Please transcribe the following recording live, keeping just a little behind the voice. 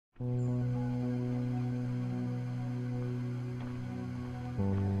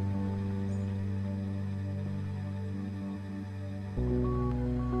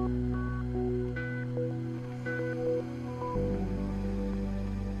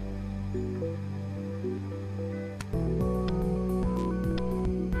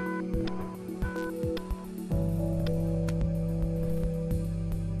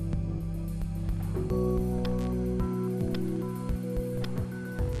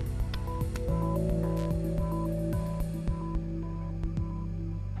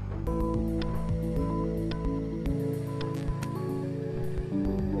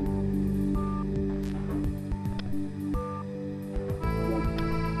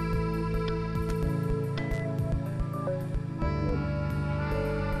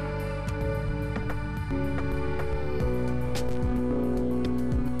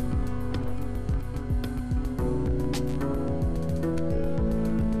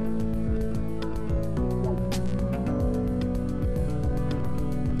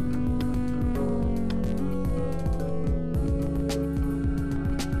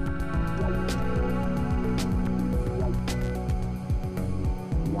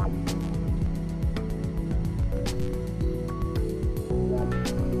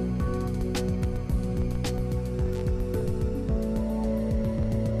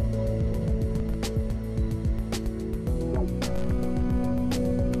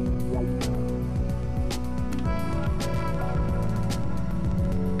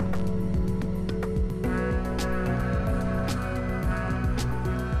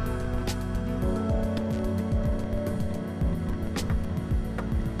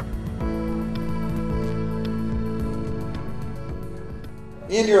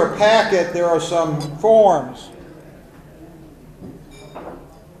In your packet, there are some forms.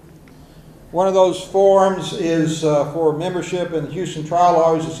 One of those forms is for membership in the Houston Trial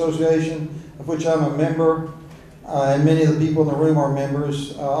Lawyers Association, of which I'm a member, and many of the people in the room are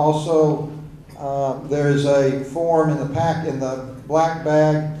members. Also, there is a form in the black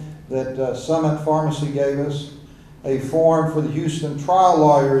bag that Summit Pharmacy gave us, a form for the Houston Trial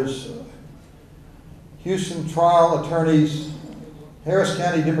Lawyers, Houston Trial Attorneys, Harris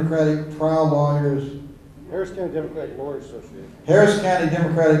County Democratic Trial Lawyers. Harris County Democratic Lawyers Association. Harris County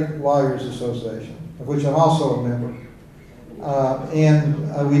Democratic Lawyers Association, of which I'm also a member.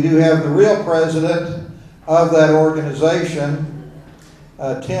 And we do have the real president of that organization,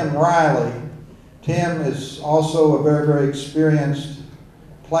 Tim Riley. Tim is also a very, very experienced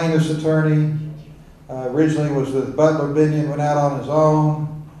plaintiff's attorney. Originally was with Butler Binion, went out on his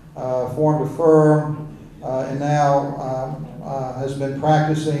own, formed a firm, and now has been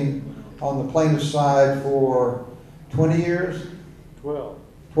practicing on the plaintiff's side for 20 years? 12.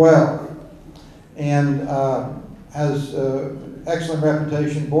 And has excellent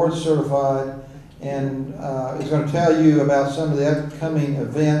reputation, board certified, and is going to tell you about some of the upcoming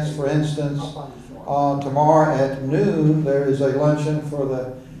events. For instance, tomorrow at noon, there is a luncheon for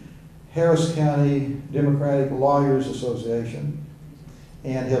the Harris County Democratic Lawyers Association.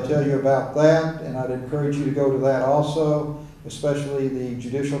 And he'll tell you about that, and I'd encourage you to go to that also, especially the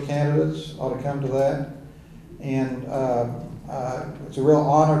judicial candidates ought to come to that. And it's a real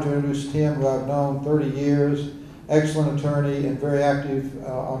honor to introduce Tim, who I've known 30 years, excellent attorney and very active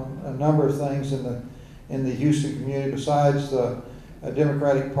on a number of things in the Houston community. Besides the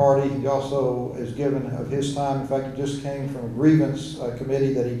Democratic Party, he also is given of his time. In fact, he just came from a grievance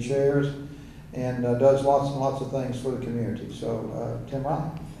committee that he chairs, and does lots and lots of things for the community. So, Tim Riley.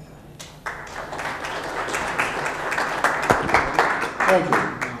 Thank you.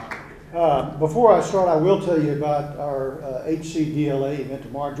 Before I start, I will tell you about our HCDLA event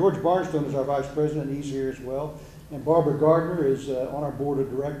tomorrow. George Barnstone is our vice president. He's here as well. And Barbara Gardner is on our board of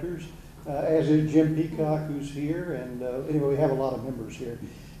directors, as is Jim Peacock, who's here. And anyway, we have a lot of members here.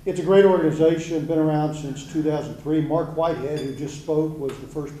 It's a great organization, been around since 2003. Mark Whitehead, who just spoke, was the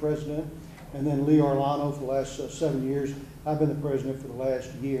first president. And then Lee Arlano for the last 7 years. I've been the president for the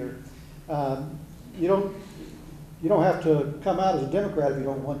last year. You don't have to come out as a Democrat if you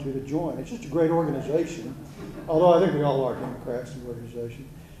don't want to join. It's just a great organization, although I think we all are Democrats in the organization.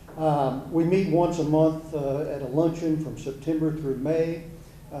 We meet once a month at a luncheon from September through May.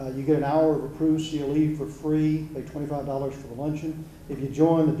 You get an hour of approved CLE for free, pay $25 for the luncheon. If you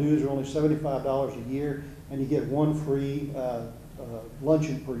join, the dues are only $75 a year, and you get one free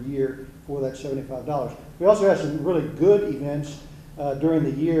luncheon per year for that $75. We also have some really good events during the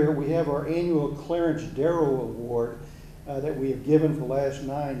year. We have our annual Clarence Darrow Award that we have given for the last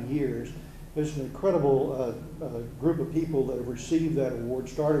 9 years. There's an incredible group of people that have received that award.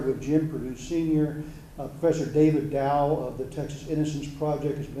 Started with Jim Perdue Sr., Professor David Dow of the Texas Innocence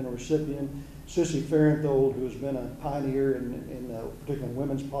Project has been a recipient, Sissy Farenthold, who has been a pioneer in particularly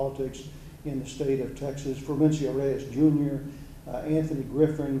women's politics in the state of Texas, Florencio Reyes Jr., Anthony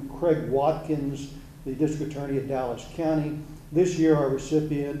Griffin, Craig Watkins, the district attorney of Dallas County. This year our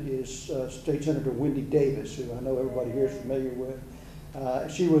recipient is State Senator Wendy Davis, who I know everybody here is familiar with.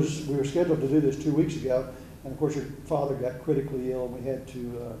 We were scheduled to do this 2 weeks ago, and of course her father got critically ill and we had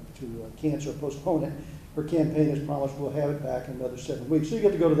to cancel or postpone it. Her campaign has promised we'll have it back in another 7 weeks. So you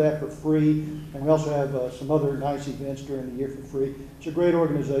get to go to that for free, and we also have some other nice events during the year for free. It's a great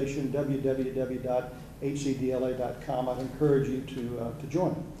organization, www.hcdla.com. I'd encourage you to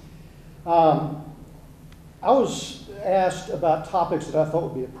join. I was asked about topics that I thought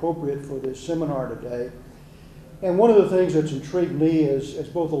would be appropriate for this seminar today. And one of the things that's intrigued me as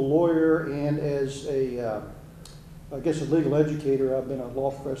both a lawyer and as a legal educator, I've been a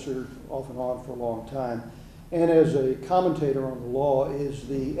law professor off and on for a long time, and as a commentator on the law, is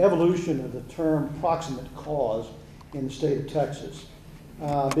the evolution of the term proximate cause in the state of Texas.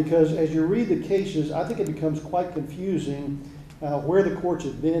 Because as you read the cases, I think it becomes quite confusing where the courts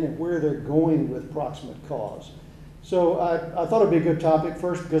have been and where they're going with proximate cause. So I thought it'd be a good topic,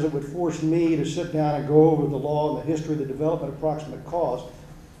 first because it would force me to sit down and go over the law and the history of the development of proximate cause.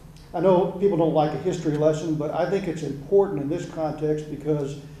 I know people don't like a history lesson, but I think it's important in this context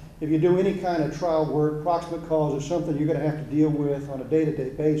because if you do any kind of trial work, proximate cause is something you're going to have to deal with on a day-to-day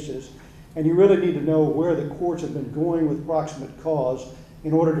basis. And you really need to know where the courts have been going with proximate cause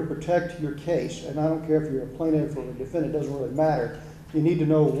in order to protect your case. And I don't care if you're a plaintiff or a defendant, it doesn't really matter. You need to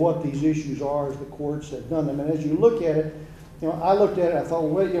know what these issues are as the courts have done them. And as you look at it, I looked at it, I thought,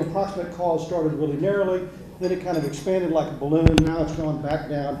 well, proximate cause started really narrowly, then it kind of expanded like a balloon. Now it's gone back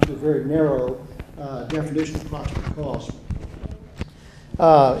down to a very narrow definition of proximate cause.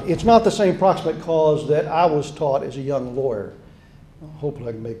 It's not the same proximate cause that I was taught as a young lawyer. Hopefully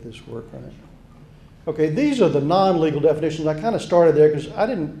I can make this work, right? Okay, these are the non-legal definitions. I kind of started there because I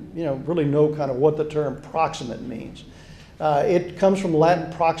didn't, really know kind of what the term proximate means. It comes from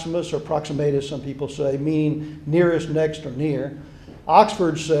Latin proximus or proximatus, some people say, meaning nearest, next, or near.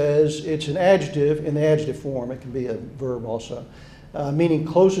 Oxford says it's an adjective in the adjective form. It can be a verb also, meaning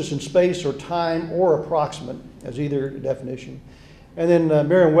closest in space or time or approximate as either definition. And then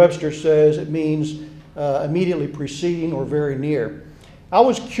Merriam-Webster says it means immediately preceding or very near. I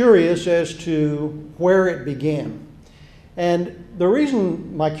was curious as to where it began. And the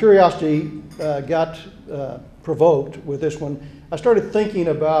reason my curiosity got provoked with this one, I started thinking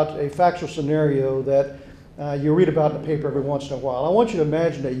about a factual scenario that you read about in the paper every once in a while. I want you to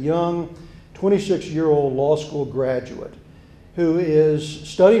imagine a young 26-year-old law school graduate who is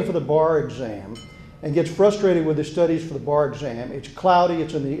studying for the bar exam and gets frustrated with his studies for the bar exam. It's cloudy,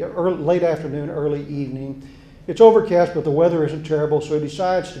 it's in the late afternoon, early evening. It's overcast, but the weather isn't terrible, so he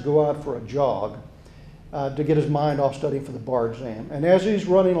decides to go out for a jog to get his mind off studying for the bar exam. And as he's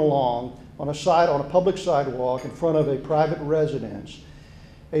running along on a public sidewalk in front of a private residence,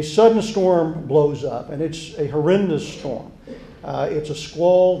 a sudden storm blows up, and it's a horrendous storm. It's a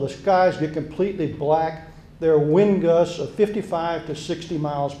squall. The skies get completely black. There are wind gusts of 55 to 60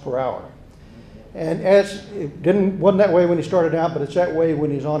 miles per hour. And wasn't that way when he started out, but it's that way when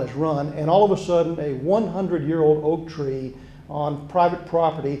he's on his run. And all of a sudden, a 100-year-old oak tree on private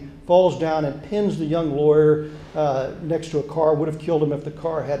property falls down and pins the young lawyer next to a car. Would have killed him if the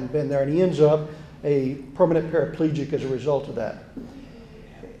car hadn't been there. And he ends up a permanent paraplegic as a result of that.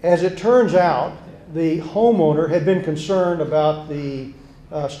 As it turns out, the homeowner had been concerned about the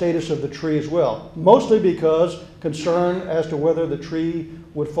status of the tree as well, mostly because concern as to whether the tree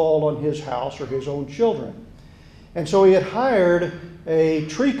would fall on his house or his own children. And so he had hired a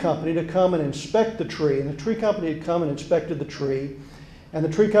tree company to come and inspect the tree. And the tree company had come and inspected the tree. And the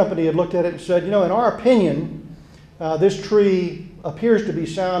tree company had looked at it and said, in our opinion, this tree appears to be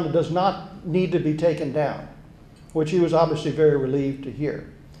sound and does not need to be taken down, which he was obviously very relieved to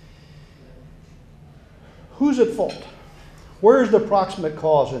hear. Who's at fault? Where's the proximate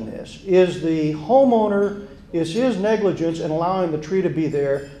cause in this? Is the homeowner, is his negligence in allowing the tree to be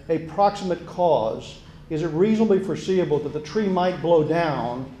there a proximate cause? Is it reasonably foreseeable that the tree might blow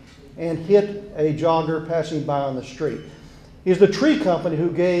down and hit a jogger passing by on the street? Is the tree company who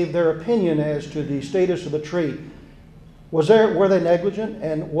gave their opinion as to the status of the tree, were they negligent,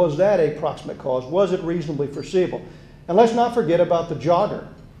 and was that a proximate cause? Was it reasonably foreseeable? And let's not forget about the jogger.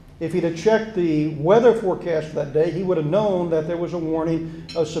 If he'd have checked the weather forecast for that day, he would have known that there was a warning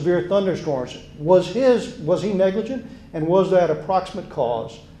of severe thunderstorms. Was he negligent, and was that a proximate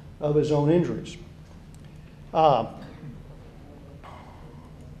cause of his own injuries?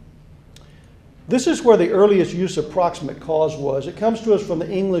 This is where the earliest use of proximate cause was. It comes to us from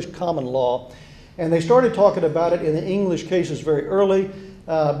the English common law, and they started talking about it in the English cases very early.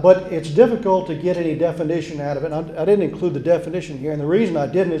 But it's difficult to get any definition out of it. I didn't include the definition here, and the reason I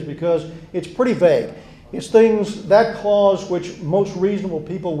didn't is because it's pretty vague. It's things, that cause which most reasonable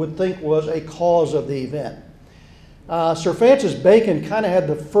people would think was a cause of the event. Sir Francis Bacon kind of had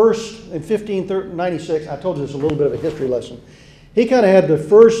the first, in 1596, I told you this is a little bit of a history lesson. He kind of had the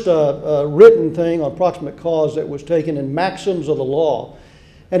first written thing on proximate cause that was taken in Maxims of the Law.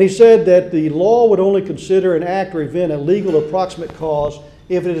 And he said that the law would only consider an act or event a legal or proximate cause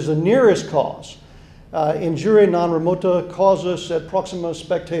if it is the nearest cause. In jure non remota causus et proxima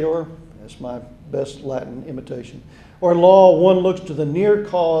spectator, that's my best Latin imitation. Or in law, one looks to the near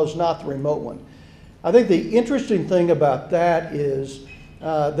cause, not the remote one. I think the interesting thing about that is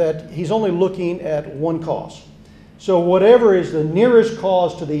that he's only looking at one cause. So whatever is the nearest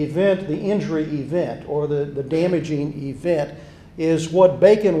cause to the event, the injury event, or the damaging event, is what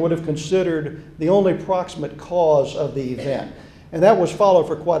Bacon would have considered the only proximate cause of the event. And that was followed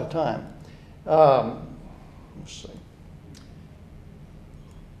for quite a time. Let's see.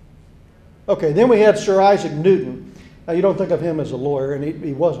 Okay, then we had Sir Isaac Newton. You don't think of him as a lawyer, and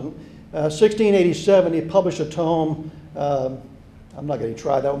he wasn't. 1687, he published a tome. I'm not going to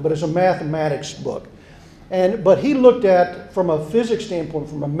try that one, but it's a mathematics book. But he looked at, from a physics standpoint,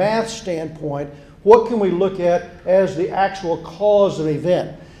 from a math standpoint, what can we look at as the actual cause of an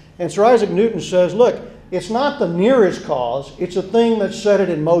event? And Sir Isaac Newton says, look, it's not the nearest cause, it's a thing that set it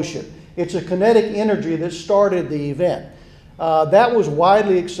in motion. It's a kinetic energy that started the event. That was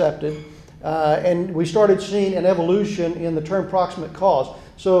widely accepted, and we started seeing an evolution in the term proximate cause.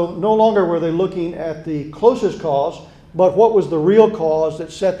 So no longer were they looking at the closest cause, but what was the real cause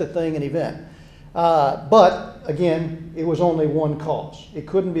that set the thing in event. But again, it was only one cause. It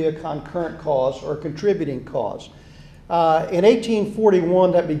couldn't be a concurrent cause or a contributing cause. In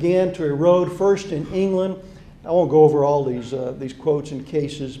 1841, that began to erode, first in England. I won't go over all these quotes and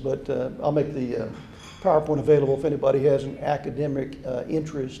cases, but I'll make the PowerPoint available if anybody has an academic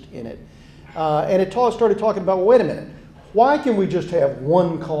interest in it. And it started talking about, well, wait a minute, why can we just have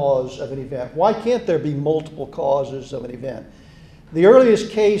one cause of an event? Why can't there be multiple causes of an event? The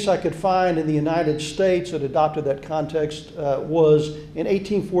earliest case I could find in the United States that adopted that context was in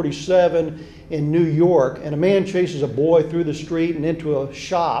 1847 in New York, and a man chases a boy through the street and into a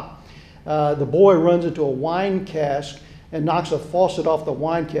shop. The boy runs into a wine cask and knocks a faucet off the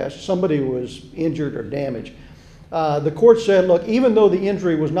wine cask. Somebody was injured or damaged. The court said, look, even though the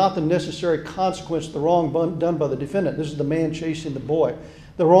injury was not the necessary consequence of the wrong done by the defendant, this is the man chasing the boy,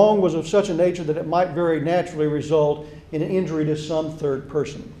 the wrong was of such a nature that it might very naturally result in an injury to some third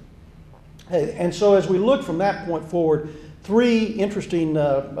person. And so as we look from that point forward, three interesting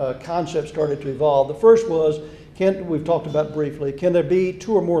concepts started to evolve. The first was, we've talked about briefly, can there be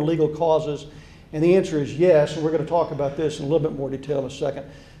two or more legal causes? And the answer is yes, and we're going to talk about this in a little bit more detail in a second.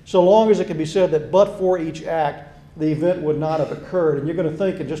 So long as it can be said that but for each act, the event would not have occurred. And you're going to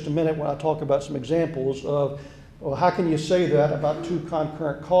think in just a minute when I talk about some examples of, well, how can you say that about two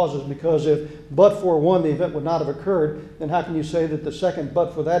concurrent causes? Because if but for one, the event would not have occurred, then how can you say that the second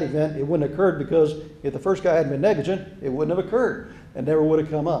but for that event, it wouldn't have occurred? Because if the first guy hadn't been negligent, it wouldn't have occurred and never would have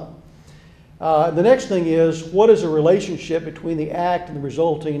come up. The next thing is, what is the relationship between the act and the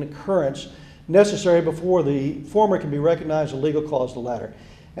resulting occurrence necessary before the former can be recognized as a legal cause of the latter?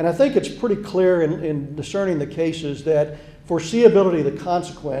 And I think it's pretty clear in discerning the cases that foreseeability of the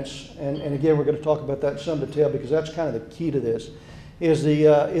consequence, and again we're going to talk about that in some detail because that's kind of the key to this, is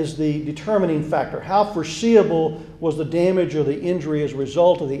the determining factor. How foreseeable was the damage or the injury as a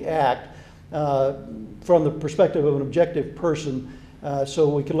result of the act from the perspective of an objective person, so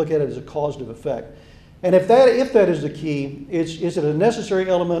we can look at it as a causative effect. And if that is the key, is it a necessary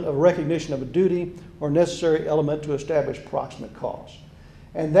element of recognition of a duty or a necessary element to establish proximate cause?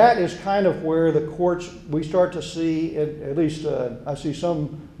 And that is kind of where the courts, we start to see, at least I see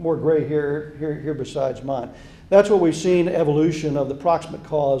some more gray here besides mine. That's what we've seen, evolution of the proximate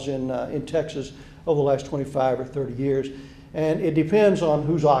cause in Texas over the last 25 or 30 years. And it depends on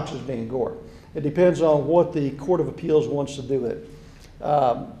whose ox is being gored. It depends on what the Court of Appeals wants to do with it.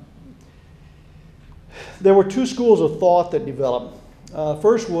 There were two schools of thought that developed.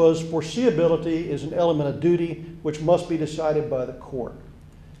 First was foreseeability is an element of duty which must be decided by the court.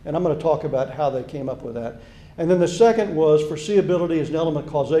 And I'm going to talk about how they came up with that. And then the second was foreseeability is an element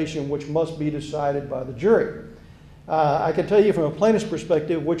of causation which must be decided by the jury. I can tell you from a plaintiff's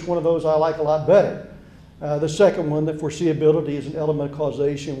perspective which one of those I like a lot better. The second one, that foreseeability is an element of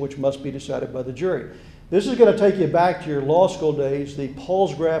causation which must be decided by the jury. This is going to take you back to your law school days, the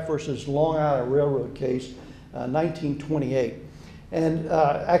Paulsgraf versus Long Island Railroad case, 1928. And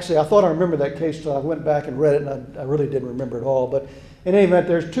actually, I thought I remembered that case until I went back and read it, and I really didn't remember it all. But in any event,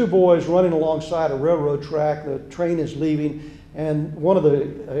 there's two boys running alongside a railroad track. The train is leaving, and one of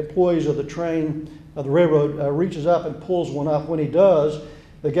the employees of the train, of the railroad, reaches up and pulls one up. When he does,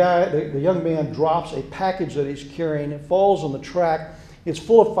 the young man drops a package that he's carrying. It falls on the track. It's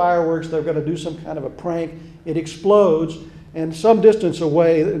full of fireworks. They're going to do some kind of a prank. It explodes, and some distance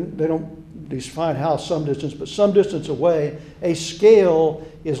away, they don't define how some distance, but some distance away, a scale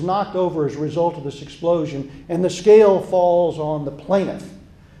is knocked over as a result of this explosion, and the scale falls on the plaintiff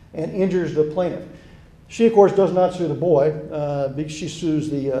and injures the plaintiff. She, of course, does not sue the boy. She sues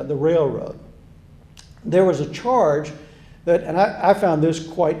the railroad. There was a charge that, and I found this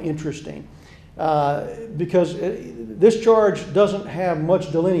quite interesting, because this charge doesn't have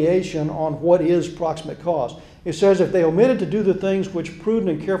much delineation on what is proximate cause. It says if they omitted to do the things which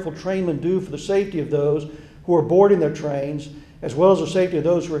prudent and careful trainmen do for the safety of those who are boarding their trains, as well as the safety of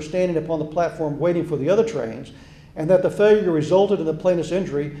those who are standing upon the platform waiting for the other trains, and that the failure resulted in the plaintiff's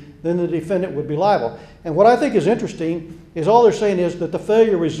injury, then the defendant would be liable. And what I think is interesting is all they're saying is that the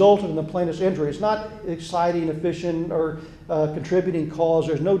failure resulted in the plaintiff's injury. It's not exciting, efficient, or contributing cause.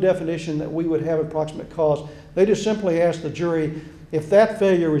 There's no definition that we would have of proximate cause. They just simply ask the jury, if that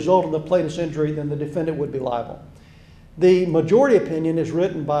failure resulted in the plaintiff's injury, then the defendant would be liable. The majority opinion is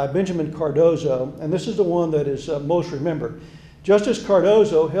written by Benjamin Cardozo, and this is the one that is most remembered. Justice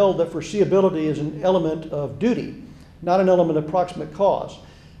Cardozo held that foreseeability is an element of duty, not an element of proximate cause.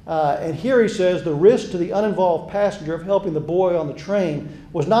 And here he says the risk to the uninvolved passenger of helping the boy on the train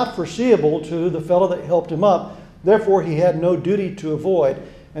was not foreseeable to the fellow that helped him up. Therefore, he had no duty to avoid.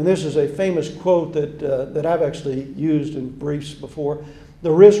 And this is a famous quote that I've actually used in briefs before.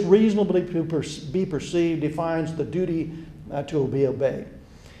 The risk reasonably to be perceived defines the duty to be obeyed.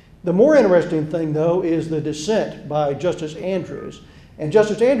 The more interesting thing, though, is the dissent by Justice Andrews. And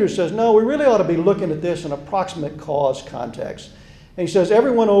Justice Andrews says, no, we really ought to be looking at this in a proximate cause context. And he says,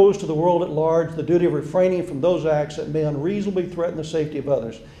 everyone owes to the world at large the duty of refraining from those acts that may unreasonably threaten the safety of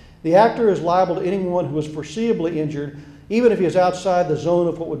others. The actor is liable to anyone who is foreseeably injured, even if he is outside the zone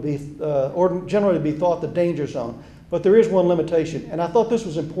of what would be generally be thought the danger zone. But there is one limitation. And I thought this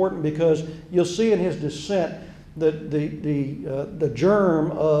was important because you'll see in his dissent that the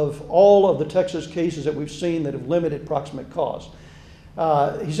germ of all of the Texas cases that we've seen that have limited proximate cause.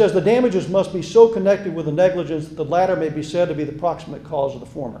 He says the damages must be so connected with the negligence that the latter may be said to be the proximate cause of the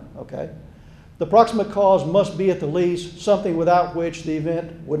former. Okay? The proximate cause must be at the least something without which the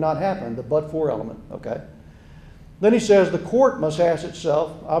event would not happen, the but-for element. Okay? Then he says the court must ask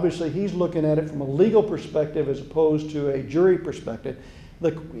itself, obviously he's looking at it from a legal perspective as opposed to a jury perspective,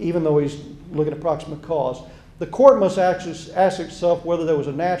 even though he's looking at proximate cause. The court must ask itself whether there was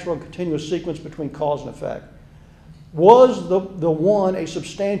a natural and continuous sequence between cause and effect. Was the one a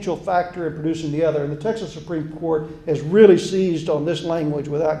substantial factor in producing the other? And the Texas Supreme Court has really seized on this language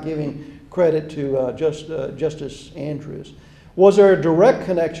without giving credit to Justice Andrews. Was there a direct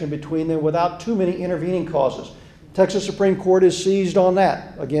connection between them without too many intervening causes? Texas Supreme Court has seized on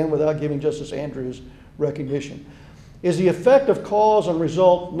that, again, without giving Justice Andrews recognition. Is the effect of cause and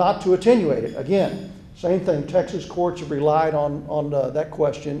result not to attenuate it? Again, same thing. Texas courts have relied on that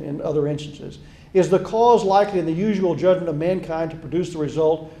question in other instances. Is the cause likely in the usual judgment of mankind to produce the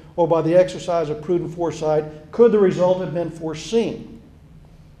result, or by the exercise of prudent foresight, could the result have been foreseen?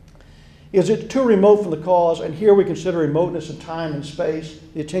 Is it too remote from the cause? And here we consider remoteness in time and space,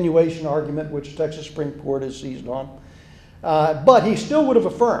 the attenuation argument, which the Texas Supreme Court has seized on. But he still would have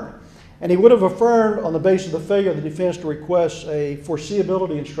affirmed. And he would have affirmed on the basis of the failure of the defense to request a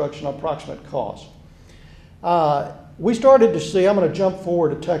foreseeability instruction on proximate cause. We started to see, I'm going to jump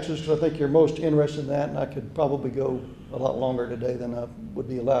forward to Texas because I think you're most interested in that, and I could probably go a lot longer today than would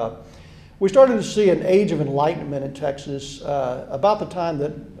be allowed. We started to see an age of enlightenment in Texas about the time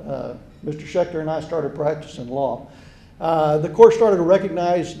that Mr. Schechter and I started practicing law. The court started to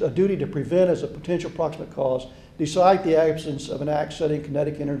recognize a duty to prevent as a potential proximate cause, despite the absence of an act setting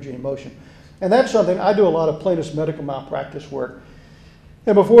kinetic energy in motion. And that's something, I do a lot of plaintiff's medical malpractice work.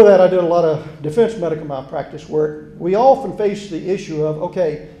 And before that, I did a lot of defense medical malpractice work. We often face the issue of,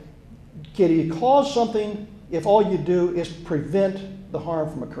 okay, can you cause something if all you do is prevent the harm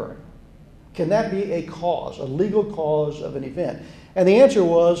from occurring? Can that be a cause, a legal cause of an event? And the answer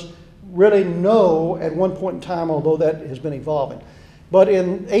was really no at one point in time, although that has been evolving. But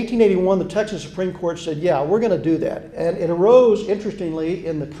in 1881, the Texas Supreme Court said, yeah, we're going to do that. And it arose, interestingly,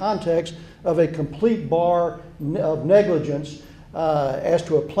 in the context of a complete bar of negligence as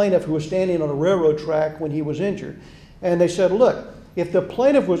to a plaintiff who was standing on a railroad track when he was injured. And they said, look, if the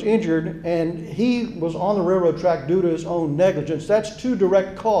plaintiff was injured and he was on the railroad track due to his own negligence, that's too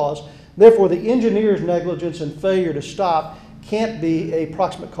direct cause. Therefore, the engineer's negligence and failure to stop can't be a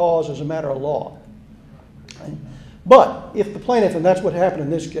proximate cause as a matter of law. Okay? But if the plaintiff, and that's what happened in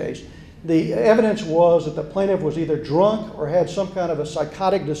this case, the evidence was that the plaintiff was either drunk or had some kind of a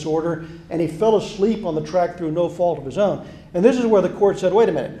psychotic disorder, and he fell asleep on the track through no fault of his own. And this is where the court said, wait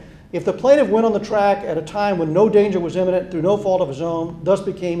a minute, if the plaintiff went on the track at a time when no danger was imminent through no fault of his own, thus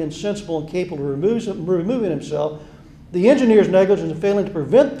became insensible and capable of removing himself, the engineer's negligence in failing to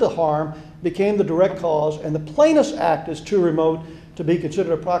prevent the harm became the direct cause, and the plaintiff's act is too remote to be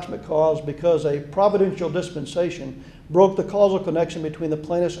considered a proximate cause because a providential dispensation broke the causal connection between the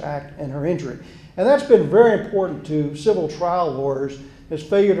plaintiff's act and her injury. And that's been very important to civil trial lawyers, this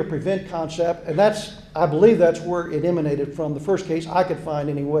failure to prevent concept, and that's, I believe that's where it emanated from, the first case I could find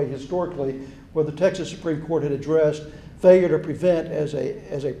anyway historically, where the Texas Supreme Court had addressed failure to prevent as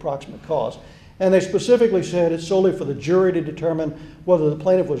a proximate cause. And they specifically said it's solely for the jury to determine whether the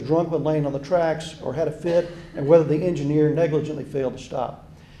plaintiff was drunk when laying on the tracks or had a fit, and whether the engineer negligently failed to stop.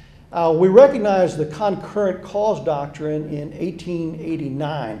 We recognized the concurrent cause doctrine in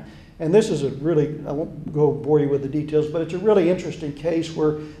 1889. And this is a really, I won't go bore you with the details, but it's a really interesting case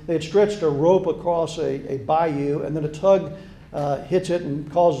where they had stretched a rope across a bayou, and then a tug hits it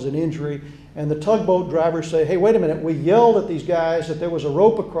and causes an injury. And the tugboat drivers say, hey, wait a minute, we yelled at these guys that there was a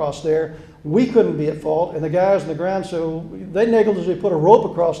rope across there. We couldn't be at fault. And the guys on the ground said, well, they negligently put a rope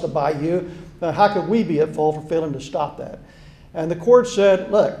across the bayou. How could we be at fault for failing to stop that? And the court said,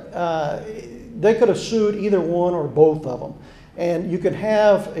 look, they could have sued either one or both of them. And you can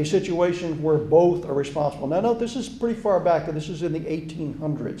have a situation where both are responsible. Now, note, this is pretty far back. This is in the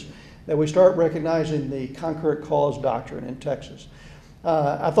 1800s that we start recognizing the concurrent cause doctrine in Texas.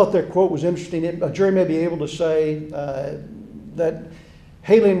 I thought that quote was interesting. A jury may be able to say that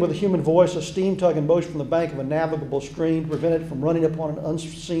hailing with a human voice a steam tug in motion from the bank of a navigable stream to prevent it from running upon an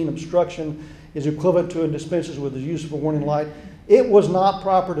unseen obstruction is equivalent to and dispenses with the use of a warning light. It was not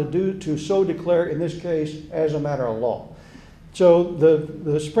proper to so declare in this case as a matter of law. So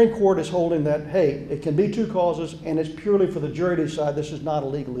the Supreme Court is holding that, hey, it can be two causes, and it's purely for the jury to decide. This is not a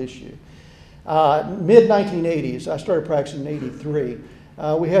legal issue. Mid-1980s, I started practicing in 83,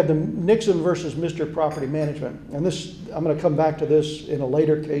 we had the Nixon versus Mr. Property Management. And this, I'm going to come back to this in a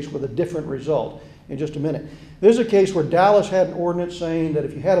later case with a different result in just a minute. This is a case where Dallas had an ordinance saying that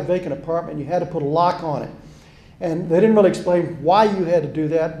if you had a vacant apartment, you had to put a lock on it. And they didn't really explain why you had to do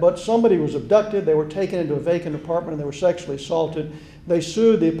that, but somebody was abducted, they were taken into a vacant apartment, and they were sexually assaulted. They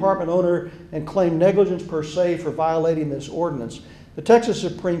sued the apartment owner and claimed negligence per se for violating this ordinance. The Texas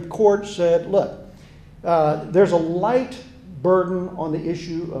Supreme Court said, look, there's a light burden on the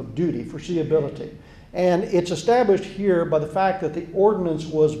issue of duty, foreseeability. And it's established here by the fact that the ordinance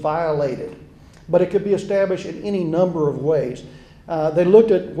was violated. But it could be established in any number of ways. They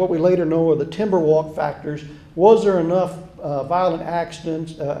looked at what we later know are the Timberwalk factors. Was there enough violent acts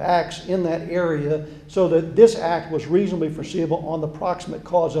in that area so that this act was reasonably foreseeable on the proximate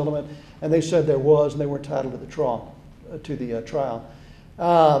cause element? And they said there was, and they were entitled to the trial.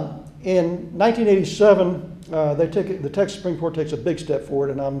 In 1987, the Texas Supreme Court takes a big step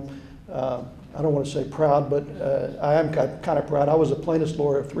forward, and I don't want to say proud, but I am kind of proud. I was a plaintiff's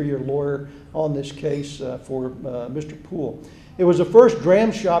lawyer, a 3-year lawyer on this case for Mr. Poole. It was the first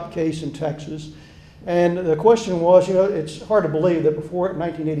dram shop case in Texas. And the question was, you know, it's hard to believe that before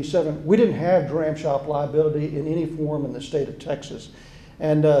 1987, we didn't have dram shop liability in any form in the state of Texas.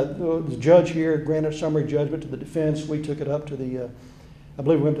 And the judge here granted a summary judgment to the defense. We took it up to the, I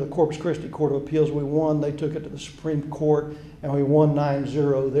believe we went to the Corpus Christi Court of Appeals. We won. They took it to the Supreme Court, and we won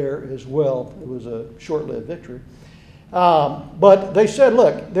 9-0 there as well. It was a short-lived victory. But they said,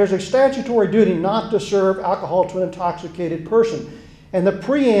 look, there's a statutory duty not to serve alcohol to an intoxicated person. And the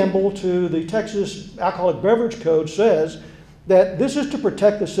preamble to the Texas Alcoholic Beverage Code says that this is to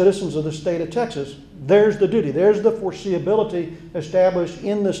protect the citizens of the state of Texas. There's the duty. There's the foreseeability established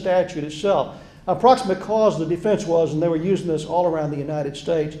in the statute itself. Approximate cause, the defense was, and they were using this all around the United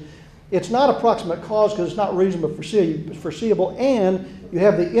States. It's not approximate cause because it's not reasonably foreseeable, and you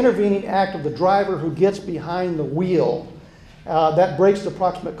have the intervening act of the driver who gets behind the wheel. That breaks the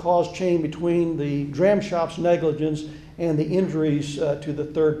approximate cause chain between the dram shop's negligence and the injuries to the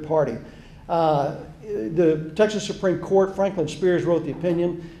third party. The Texas Supreme Court, Franklin Spears wrote the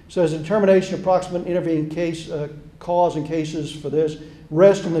opinion, says the determination of approximate intervening cause in cases for this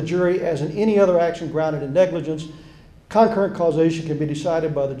rests on the jury as in any other action grounded in negligence. Concurrent causation can be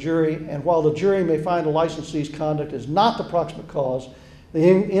decided by the jury, and while the jury may find a licensee's conduct is not the proximate cause, the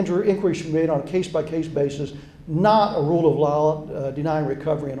inquiry should be made on a case-by-case basis, not a rule of law denying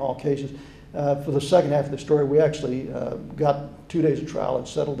recovery in all cases. For the second half of the story, we actually got 2 days of trial and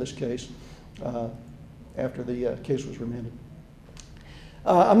settled this case after the case was remanded.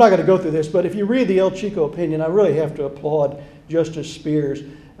 I'm not going to go through this, but if you read the El Chico opinion, I really have to applaud Justice Spears.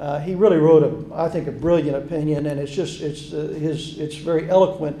 He really wrote, I think, a brilliant opinion, and it's very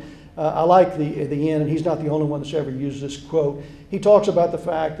eloquent. I like the end, and he's not the only one that's ever used this quote. He talks about the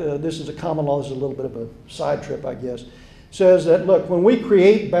fact this is a common law. This is a little bit of a side trip, I guess. Says that, look, when we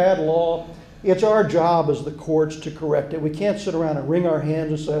create bad law, it's our job as the courts to correct it. We can't sit around and wring our hands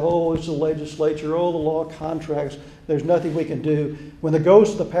and say, oh, it's the legislature, oh, the law contracts, there's nothing we can do. When the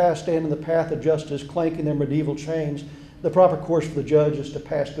ghosts of the past stand in the path of justice, clanking their medieval chains, the proper course for the judge is to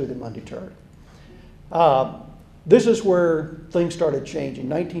pass through them undeterred. This is where things started changing.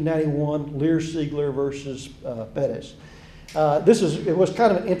 1991, Lear-Siegler versus Bennett. It was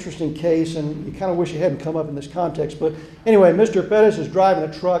kind of an interesting case, and you kind of wish it hadn't come up in this context. But anyway, Mr. Pettis is driving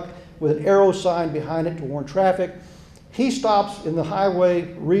a truck with an arrow sign behind it to warn traffic. He stops in the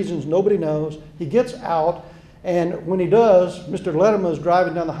highway, reasons nobody knows. He gets out, and when he does, Mr. Letterman is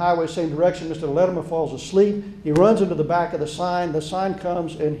driving down the highway, same direction. Mr. Letterman falls asleep. He runs into the back of the sign. The sign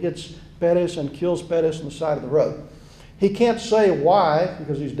comes and hits Pettis and kills Pettis on the side of the road. He can't say why,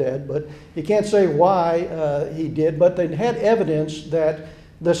 because he's dead, but he can't say why he did, but they had evidence that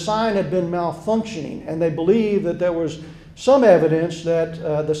the sign had been malfunctioning, and they believe that there was some evidence that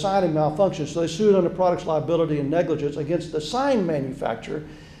the sign had malfunctioned, so they sued under products liability and negligence against the sign manufacturer.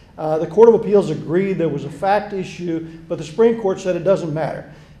 The Court of Appeals agreed there was a fact issue, but the Supreme Court said it doesn't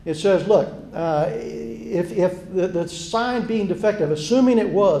matter. It says, look, if the sign being defective, assuming it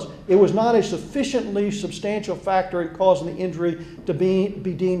was not a sufficiently substantial factor in causing the injury to be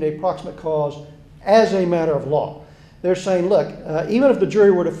deemed a proximate cause as a matter of law. They're saying, look, even if the jury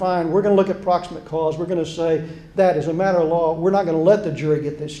were to find, we're going to look at proximate cause, we're going to say that as a matter of law, we're not going to let the jury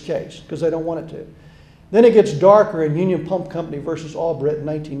get this case because they don't want it to. Then it gets darker in Union Pump Company versus Albrecht in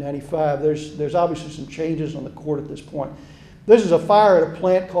 1995. There's obviously some changes on the court at this point. This is a fire at a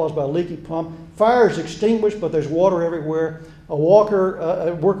plant caused by a leaky pump. Fire is extinguished, but there's water everywhere. A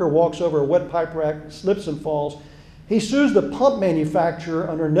worker walks over a wet pipe rack, slips and falls. He sues the pump manufacturer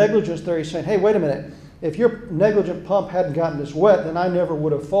under negligence theory, saying, hey, wait a minute. If your negligent pump hadn't gotten this wet, then I never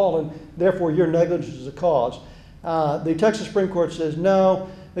would have fallen. Therefore, your negligence is a cause. The Texas Supreme Court says no.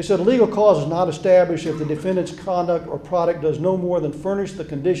 They said a legal cause is not established if the defendant's conduct or product does no more than furnish the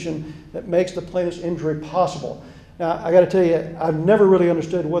condition that makes the plaintiff's injury possible. Now, I got to tell you, I've never really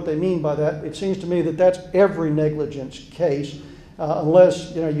understood what they mean by that. It seems to me that that's every negligence case,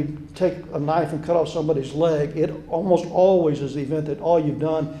 unless you take a knife and cut off somebody's leg. It almost always is the event that all you've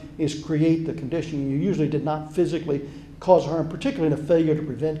done is create the condition. You usually did not physically cause harm, particularly in a failure to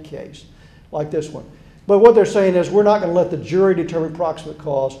prevent case like this one. But what they're saying is we're not going to let the jury determine proximate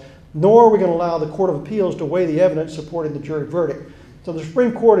cause, nor are we going to allow the Court of Appeals to weigh the evidence supporting the jury verdict. So the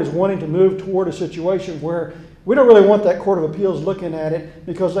Supreme Court is wanting to move toward a situation where we don't really want that Court of Appeals looking at it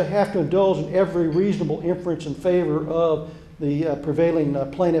because they have to indulge in every reasonable inference in favor of the prevailing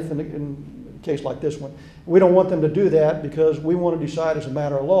plaintiff in a case like this one. We don't want them to do that because we want to decide as a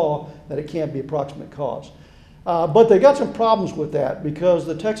matter of law that it can't be a proximate cause. But they got some problems with that because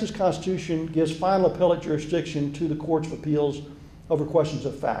the Texas Constitution gives final appellate jurisdiction to the courts of appeals over questions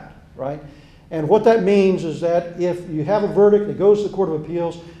of fact, right? And what that means is that if you have a verdict that goes to the Court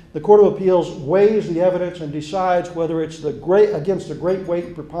of Appeals weighs the evidence and decides whether it's against the great weight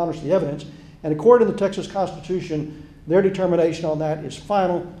and preponderance of the evidence. And according to the Texas Constitution, their determination on that is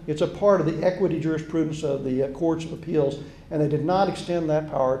final. It's a part of the equity jurisprudence of the courts of appeals, and they did not extend that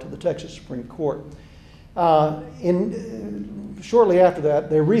power to the Texas Supreme Court. Shortly after that,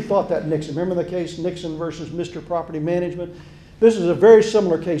 they rethought that Nixon. Remember the case Nixon versus Mr. Property Management? This is a very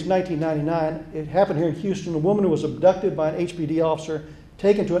similar case, 1999. It happened here in Houston. A woman who was abducted by an HPD officer,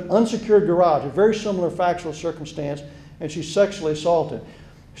 taken to an unsecured garage, a very similar factual circumstance, and she's sexually assaulted.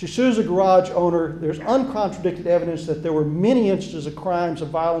 She sues the garage owner. There's uncontradicted evidence that there were many instances of crimes of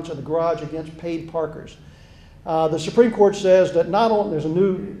violence in the garage against paid parkers. The Supreme Court says that not only,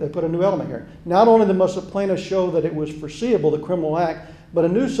 they put a new element here, not only must the plaintiff show that it was foreseeable, the criminal act, but a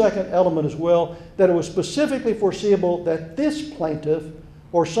new second element as well, that it was specifically foreseeable that this plaintiff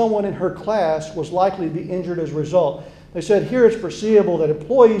or someone in her class was likely to be injured as a result. They said here it's foreseeable that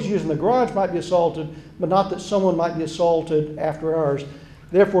employees using the garage might be assaulted, but not that someone might be assaulted after hours.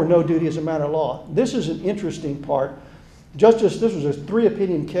 Therefore, no duty is a matter of law. This is an interesting part. This was a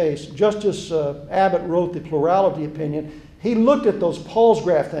 3-opinion case. Justice Abbott wrote the plurality opinion. He looked at those Paul's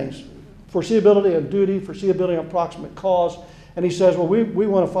graph things, foreseeability of duty, foreseeability of proximate cause, and he says, well, we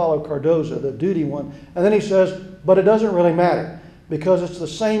want to follow Cardozo, the duty one. And then he says, but it doesn't really matter, because it's the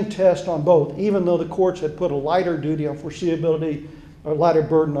same test on both, even though the courts had put a lighter duty on foreseeability, or lighter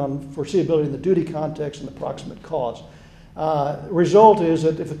burden on foreseeability in the duty context and the proximate cause. Result is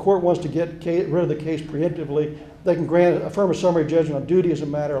that if the court wants to get rid of the case preemptively, they can affirm a summary judgment on duty as a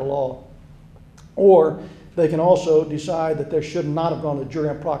matter of law. Or they can also decide that there should not have gone to jury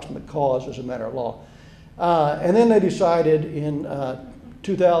on proximate cause as a matter of law. And then they decided in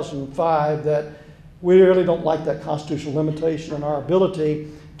 2005 that we really don't like that constitutional limitation on our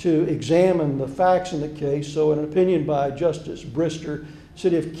ability to examine the facts in the case. So in an opinion by Justice Brister,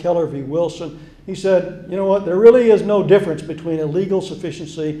 City of Keller v. Wilson, he said, you know what, there really is no difference between a legal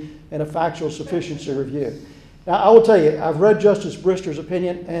sufficiency and a factual sufficiency review. Now, I will tell you, I've read Justice Brister's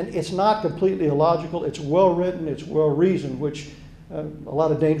opinion, and it's not completely illogical. It's well written, it's well reasoned, which a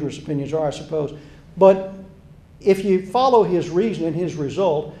lot of dangerous opinions are, I suppose. But if you follow his reason and his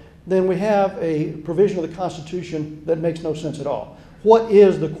result, then we have a provision of the Constitution that makes no sense at all. what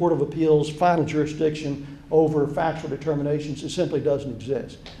is the Court of Appeals' final jurisdiction over factual determinations? It simply doesn't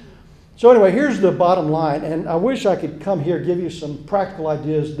exist. So anyway, here's the bottom line, and I wish I could come here and give you some practical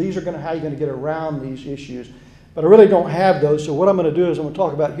ideas. These are how you're going to get around these issues, but I really don't have those. So what I'm going to do is I'm going to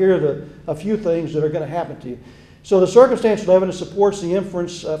talk about here are a few things that are going to happen to you. So the circumstantial evidence supports the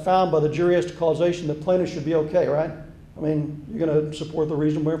inference found by the jury as to causation. The plaintiff should be okay, right? I mean, you're going to support the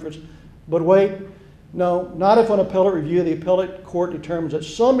reasonable inference. But wait, no, not if on appellate review the appellate court determines that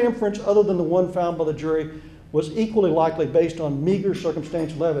some inference other than the one found by the jury was equally likely based on meager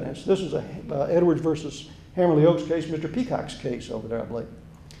circumstantial evidence. This is a Edwards versus Hammerly Oaks case, Mr. Peacock's case over there, I believe.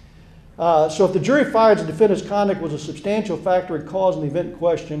 So if the jury finds the defendant's conduct was a substantial factor in causing the event in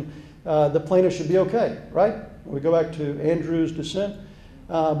question, the plaintiff should be okay, right? We go back to Andrew's dissent.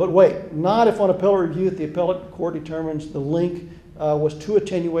 But wait, not if on appellate review the appellate court determines the link was too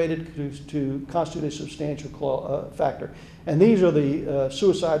attenuated to constitute a substantial factor. And these are the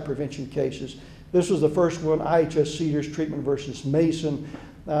suicide prevention cases. This was the first one, IHS Cedars Treatment versus Mason.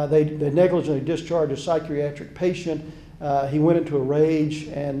 They negligently discharged a psychiatric patient. He went into a rage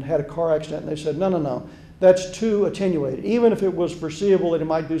and had a car accident, and they said, no, that's too attenuated. Even if it was foreseeable that he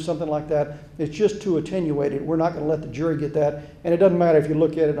might do something like that, it's just too attenuated. We're not going to let the jury get that. And it doesn't matter if you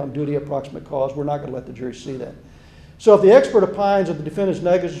look at it on duty approximate cause. We're not going to let the jury see that. So if the expert opines that the defendant's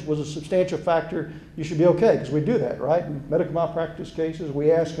negligence was a substantial factor, you should be okay, because we do that, right? In medical malpractice cases,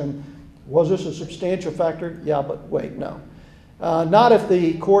 we ask them, was this a substantial factor? Yeah, but wait, no. Not if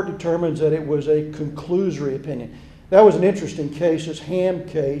the court determines that it was a conclusory opinion. That was an interesting case, this Ham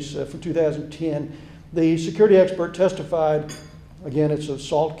case from 2010. The security expert testified, again, it's an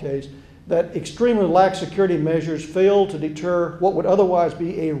assault case, that extremely lax security measures failed to deter what would otherwise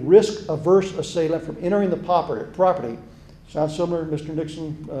be a risk-averse assailant from entering the property. Sounds similar to Mr.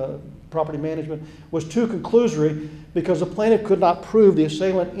 Nixon, property management, was too conclusory because the plaintiff could not prove the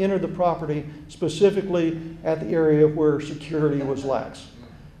assailant entered the property specifically at the area where security was lax.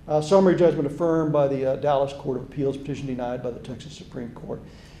 Summary judgment affirmed by the Dallas Court of Appeals, petition denied by the Texas Supreme Court.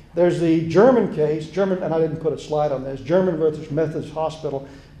 There's the German case, and I didn't put a slide on this, German versus Methodist Hospital,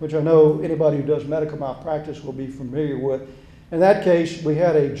 which I know anybody who does medical malpractice will be familiar with. In that case, we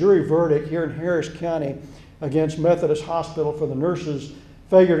had a jury verdict here in Harris County against Methodist Hospital for the nurses'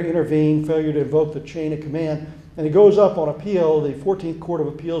 failure to intervene, failure to invoke the chain of command. And it goes up on appeal. The 14th Court of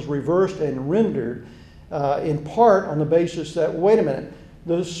Appeals reversed and rendered in part on the basis that, wait a minute,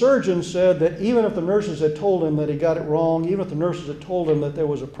 the surgeon said that even if the nurses had told him that he got it wrong, even if the nurses had told him that there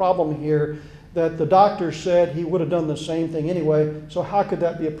was a problem here, that the doctor said he would have done the same thing anyway, so how could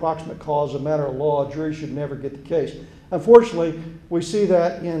that be approximate cause? As a matter of law, a jury should never get the case. Unfortunately, we see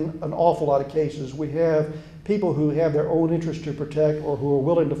that in an awful lot of cases. We have people who have their own interest to protect or who are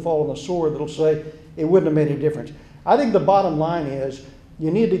willing to fall on the sword that'll say it wouldn't have made any difference. I think the bottom line is you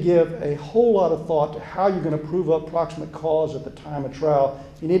need to give a whole lot of thought to how you're going to prove up proximate cause at the time of trial.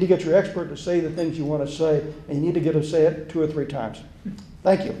 You need to get your expert to say the things you want to say, and you need to get him to say it 2 or 3 times.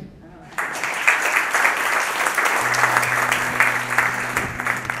 Thank you.